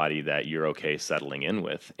find somebody that you're okay settling in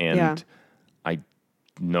with. And I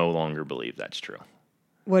no longer believe that's true.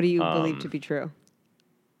 What do you believe to be true?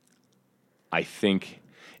 I think,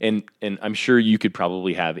 and I'm sure you could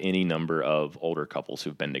probably have any number of older couples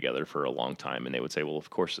who've been together for a long time, and they would say, well, of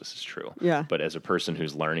course this is true. Yeah. But as a person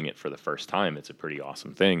who's learning it for the first time, it's a pretty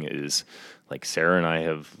awesome thing. Is like Sarah and I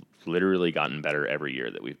have literally gotten better every year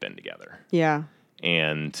that we've been together. Yeah.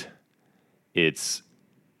 And it's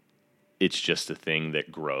just a thing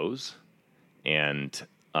that grows. And,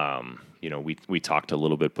 we talked a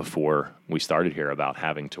little bit before we started here about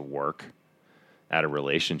having to work at a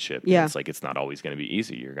relationship. Yeah. It's like, it's not always going to be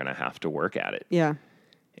easy. You're going to have to work at it. Yeah.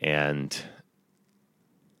 And,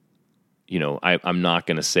 I'm not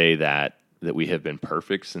going to say that we have been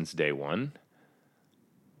perfect since day one,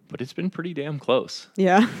 but it's been pretty damn close.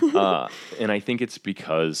 Yeah. And I think it's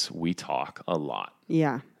because we talk a lot.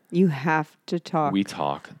 Yeah. You have to talk. We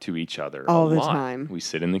talk to each other all a the lot. time. We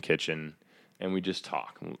sit in the kitchen and we just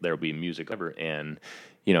talk. There'll be music ever. And,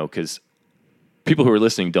 because people who are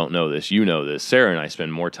listening don't know this. You know this. Sarah and I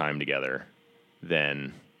spend more time together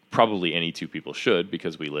than probably any two people should,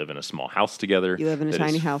 because we live in a small house together. You live in a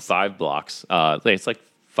tiny house. 5 blocks. It's like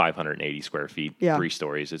 580 square feet, 3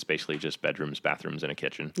 stories. It's basically just bedrooms, bathrooms, and a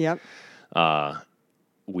kitchen. Yep.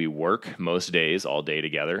 We work most days all day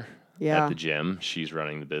together at the gym. She's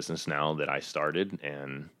running the business now that I started.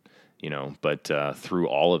 And, but through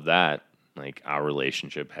all of that, like, our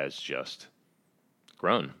relationship has just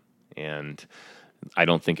grown. And I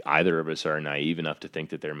don't think either of us are naive enough to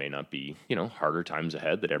think that there may not be, harder times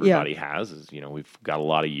ahead that everybody has. Is, we've got a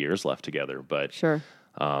lot of years left together. But sure.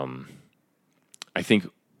 I think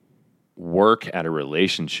work at a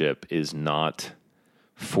relationship is not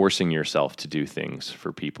forcing yourself to do things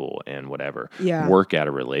for people and whatever. Yeah. Work at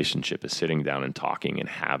a relationship is sitting down and talking and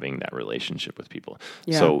having that relationship with people.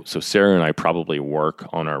 Yeah. So Sarah and I probably work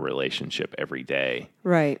on our relationship every day.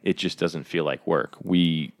 Right. It just doesn't feel like work.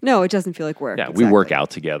 No, it doesn't feel like work. Yeah, exactly. We work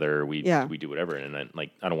out together. We do whatever. And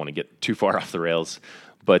I don't want to get too far off the rails,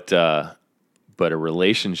 but a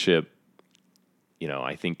relationship,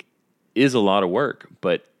 I think is a lot of work.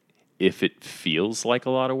 But if it feels like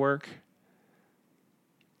a lot of work,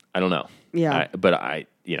 I don't know. Yeah.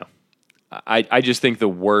 I just think the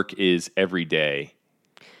work is every day.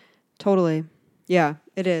 Totally. Yeah,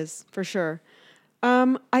 it is, for sure.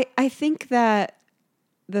 I think that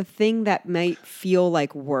the thing that might feel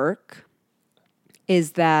like work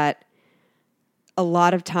is that a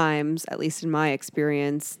lot of times, at least in my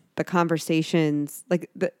experience, the conversations,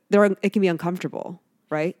 it can be uncomfortable,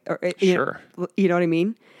 right? Or Sure. You know what I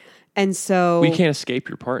mean? And so we can't escape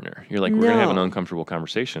your partner. You're like, we're going to have an uncomfortable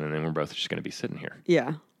conversation, and then we're both just going to be sitting here.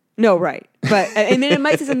 Yeah. No, right. But I mean, it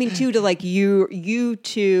might say something too to like you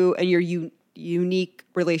two and your unique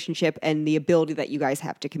relationship and the ability that you guys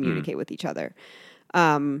have to communicate with each other.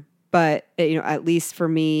 But at least for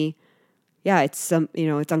me, it's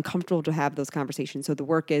it's uncomfortable to have those conversations. So the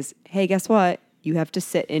work is, hey, guess what? You have to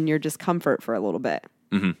sit in your discomfort for a little bit,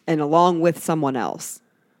 and along with someone else.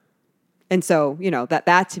 And so,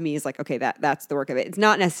 that to me is like, okay, that's the work of it. It's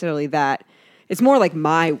not necessarily that. It's more like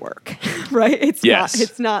my work, right?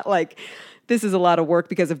 It's not like this is a lot of work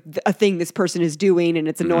because of a thing this person is doing and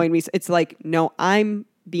it's annoying me. It's like, no, I'm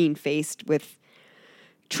being faced with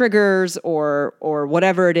triggers or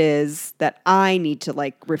whatever it is that I need to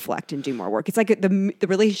like reflect and do more work. It's like the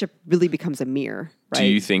relationship really becomes a mirror, right? Do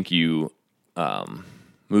you think you,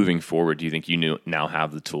 moving forward, do you think you now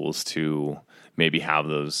have the tools to maybe have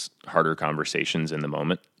those harder conversations in the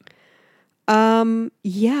moment?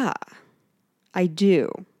 Yeah, I do.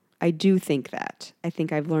 I do think that. I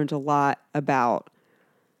think I've learned a lot about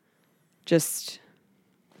just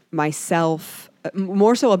myself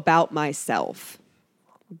more so about myself,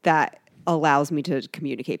 that allows me to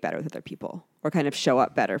communicate better with other people or kind of show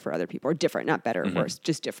up better for other people, or different, not better or worse,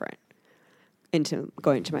 just different into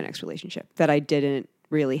going into my next relationship, that I didn't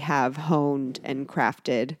really have honed and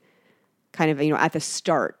crafted kind of, at the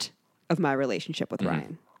start of my relationship with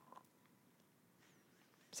Ryan.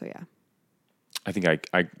 So, yeah. I think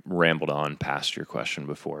I rambled on past your question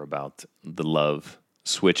before about the love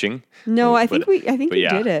switching. No, I think you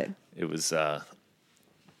did it. It was,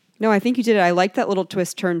 No, I think you did it. I like that little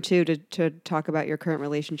twist turn too, to talk about your current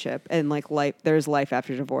relationship and like life. There's life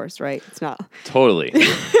after divorce, right? It's not totally.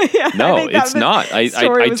 No, it's not. I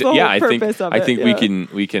think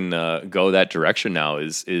we can go that direction now.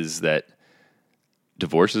 Is that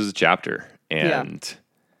divorce is a chapter, and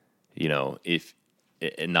if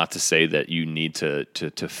and not to say that you need to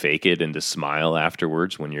fake it and to smile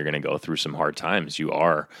afterwards when you're going to go through some hard times. You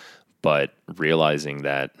are, but realizing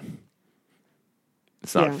that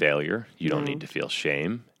it's not a failure. You don't need to feel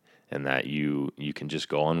shame, and that you can just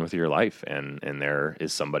go on with your life. And there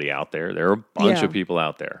is somebody out there. There are a bunch of people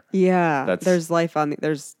out there. Yeah, there's life on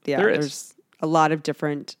there's a lot of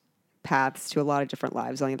different paths to a lot of different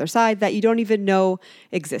lives on the other side that you don't even know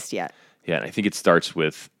exist yet. Yeah, and I think it starts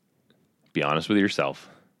with be honest with yourself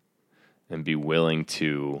and be willing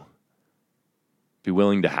to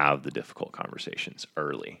have the difficult conversations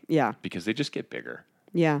early. Yeah, because they just get bigger.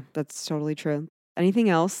 Yeah, that's totally true. Anything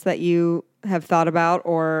else that you have thought about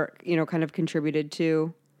or, kind of contributed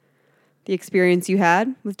to the experience you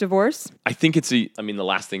had with divorce? I think the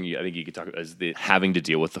last thing I think you could talk about is having to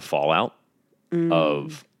deal with the fallout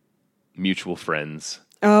of mutual friends.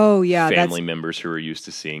 Oh, yeah. Family members who are used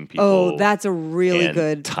to seeing people. Oh, that's a really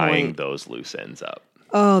good tying point. Those loose ends up.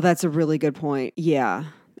 Oh, that's a really good point. Yeah.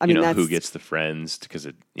 I mean, who gets the friends because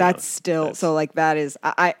that's still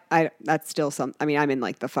that's still some. I mean, I'm in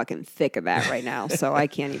like the fucking thick of that right now, so I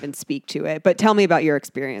can't even speak to it. But tell me about your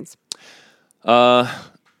experience.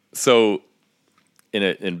 So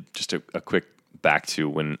in just a quick back to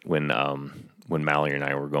when Mallory and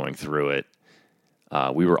I were going through it,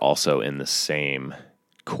 we were also in the same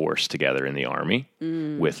course together in the Army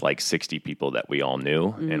with like 60 people that we all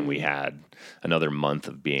knew, and we had another month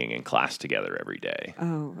of being in class together every day.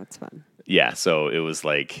 Oh, that's fun. Yeah, so it was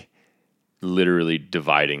like literally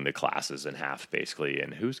dividing the classes in half, basically,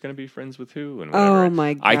 and who's going to be friends with who and whatever. Oh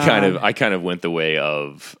my God. I kind of went the way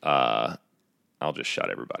of I'll just shut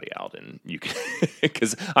everybody out, and you can,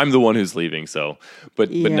 because I'm the one who's leaving. So, but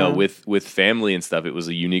no, with family and stuff, it was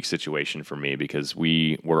a unique situation for me because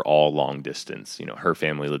we were all long distance. Her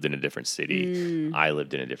family lived in a different city. I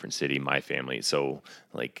lived in a different city, my family. So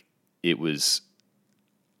like it was,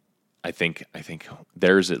 I think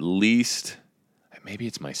there's at least, maybe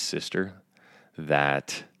it's my sister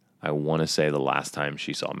that I want to say the last time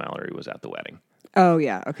she saw Mallory was at the wedding. Oh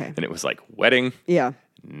yeah. Okay. And it was like wedding. Yeah.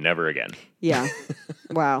 Never again. Yeah.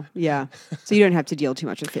 Wow. Yeah. So you don't have to deal too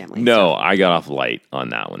much with family. No, I got off light on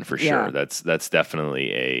that one for sure. Yeah. That's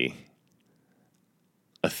definitely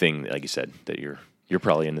a thing, like you said, that you're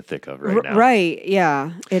probably in the thick of right now. Right.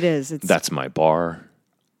 Yeah. It is. That's my bar.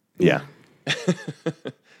 Yeah.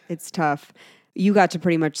 It's tough. You got to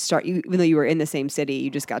pretty much start, even though you were in the same city,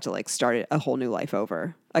 you just got to like start a whole new life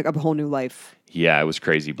over, like a whole new life. Yeah, it was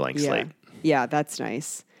crazy blank slate. Yeah, that's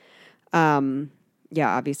nice.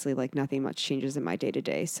 Yeah, obviously, like nothing much changes in my day to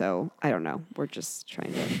day. So I don't know. We're just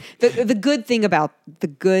trying to. The good thing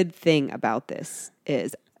about this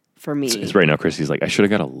is, for me, it's right now. Chrissy's like, I should have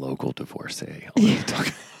got a local divorcee.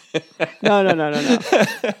 No.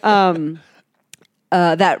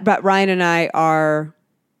 But Ryan and I are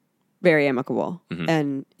very amicable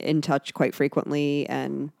and in touch quite frequently,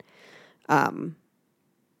 and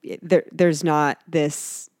there's not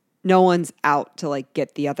this. No one's out to like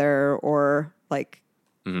get the other or like.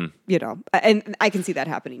 And I can see that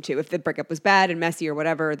happening too. If the breakup was bad and messy or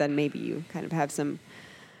whatever, then maybe you kind of have a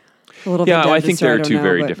little. Yeah, I think there are two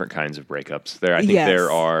very different kinds of breakups. I think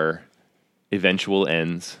there are eventual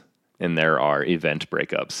ends and there are event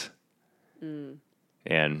breakups. And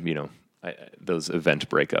those event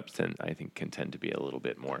breakups can tend to be a little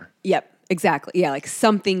bit more. Yep, exactly. Yeah, like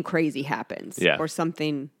something crazy happens. Yeah. Or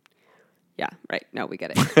something. Yeah, right. No, we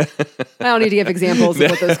get it. I don't need to give examples of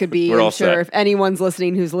what those could be. I'm sure if anyone's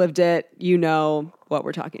listening who's lived it, you know what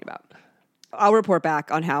we're talking about. I'll report back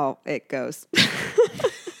on how it goes.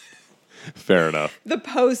 Fair enough. The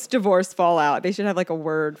post-divorce fallout. They should have like a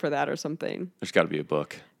word for that or something. There's got to be a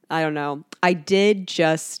book. I don't know. I did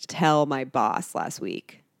just tell my boss last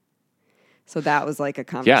week. So that was like a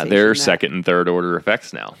conversation. Yeah, they're second and third order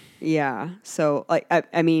effects now. Yeah. So like,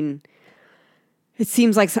 I mean... It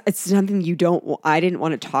seems like it's something I didn't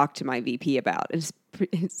want to talk to my VP about. It's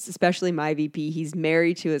especially my VP. He's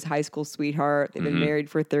married to his high school sweetheart. They've been married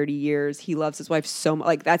for 30 years. He loves his wife so much.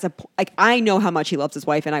 Like, I know how much he loves his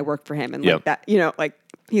wife, and I work for him. And like that, like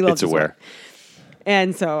he loves his wife.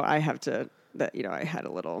 And so I have to, I had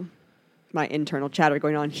my internal chatter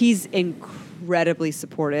going on. He's incredibly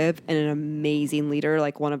supportive and an amazing leader,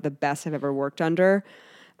 like one of the best I've ever worked under.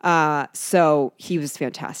 So he was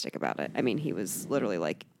fantastic about it. I mean, he was literally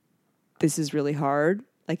like, this is really hard.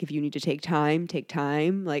 Like, if you need to take time,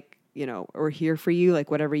 like, we're here for you, like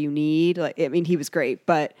whatever you need. Like, I mean, he was great,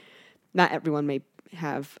 but not everyone may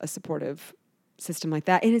have a supportive system like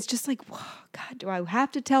that. And it's just like, whoa, God, do I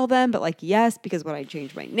have to tell them? But like, yes, because when I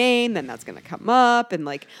change my name, then that's going to come up. And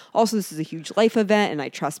like, also this is a huge life event and I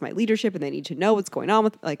trust my leadership and they need to know what's going on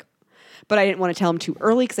with but I didn't want to tell him too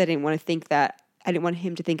early because I didn't want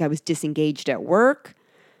him to think I was disengaged at work.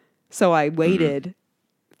 So I waited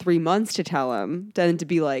 3 months to tell him, then to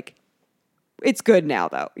be like, it's good now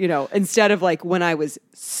though, instead of like when I was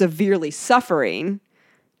severely suffering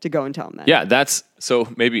to go and tell him that. Yeah,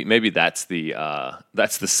 maybe that's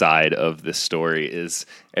the side of this story is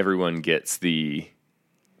everyone gets the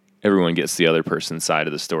other person's side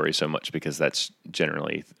of the story so much because that's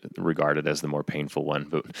generally regarded as the more painful one.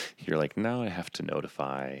 But you're like, no, I have to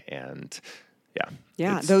notify and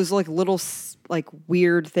yeah, those like little like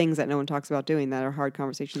weird things that no one talks about doing that are hard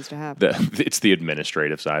conversations to have. It's the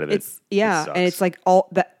administrative side of it. And it's like all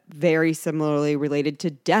that very similarly related to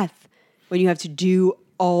death when you have to do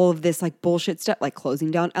all of this like bullshit stuff, like closing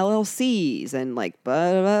down LLCs and like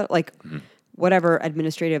blah, blah, blah, like whatever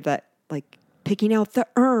administrative that like picking out the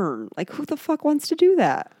urn. Like who the fuck wants to do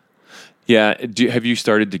that? Yeah. Have you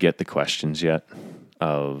started to get the questions yet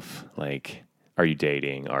of like, are you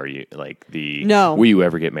dating? Are you like no. Will you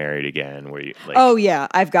ever get married again? Were you like, oh yeah,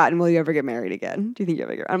 I've gotten, will you ever get married again? Do you think you'll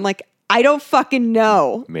ever get, I'm like, I don't fucking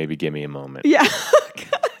know. Maybe give me a moment. Yeah.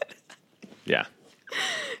 Yeah.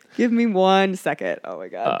 Give me 1 second. Oh my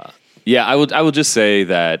God. Yeah. I will just say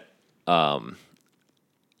that, I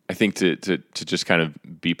think to just kind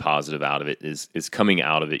of be positive out of it is coming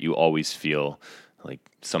out of it. You always feel like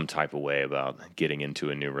some type of way about getting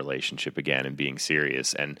into a new relationship again and being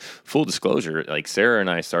serious. And full disclosure, like Sarah and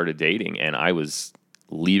I started dating and I was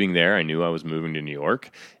leaving there. I knew I was moving to New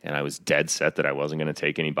York and I was dead set that I wasn't going to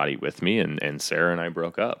take anybody with me. And Sarah and I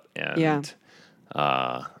broke up and,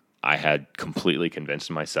 I had completely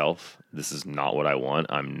convinced myself this is not what I want.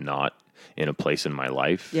 I'm not in a place in my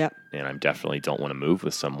life. Yep. And I definitely don't want to move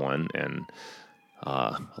with someone. And,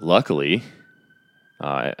 luckily,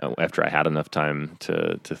 after I had enough time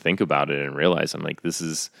to think about it and realize, I'm like, this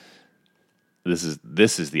is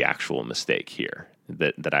the actual mistake here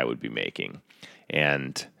that I would be making,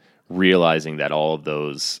 and realizing that all of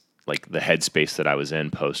those, like the headspace that I was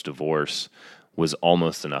in post divorce, was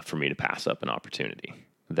almost enough for me to pass up an opportunity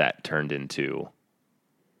that turned into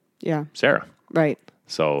Sarah. Right.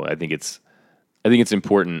 So I think it's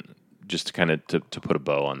important just to kind of to put a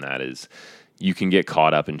bow on that is. You can get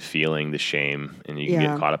caught up in feeling the shame and you can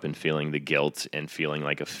get caught up in feeling the guilt and feeling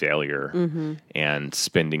like a failure and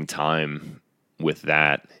spending time with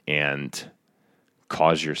that and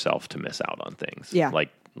cause yourself to miss out on things. Yeah.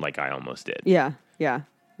 Like I almost did. Yeah. Yeah.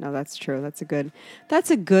 No, that's true. That's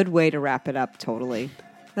a good way to wrap it up. Totally.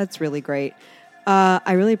 That's really great.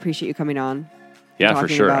 I really appreciate you coming on. Yeah, for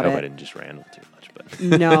sure. I hope I didn't just ramble too much, but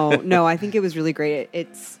no, I think it was really great.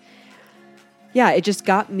 It just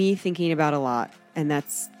got me thinking about a lot, and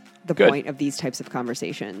that's the point of these types of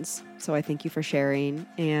conversations. So I thank you for sharing.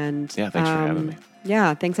 And yeah, thanks for having me.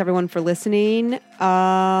 Yeah, thanks everyone for listening.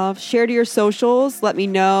 Share to your socials. Let me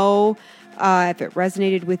know if it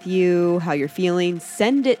resonated with you, how you're feeling.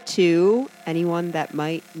 Send it to anyone that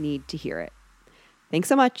might need to hear it. Thanks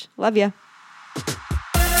so much. Love you.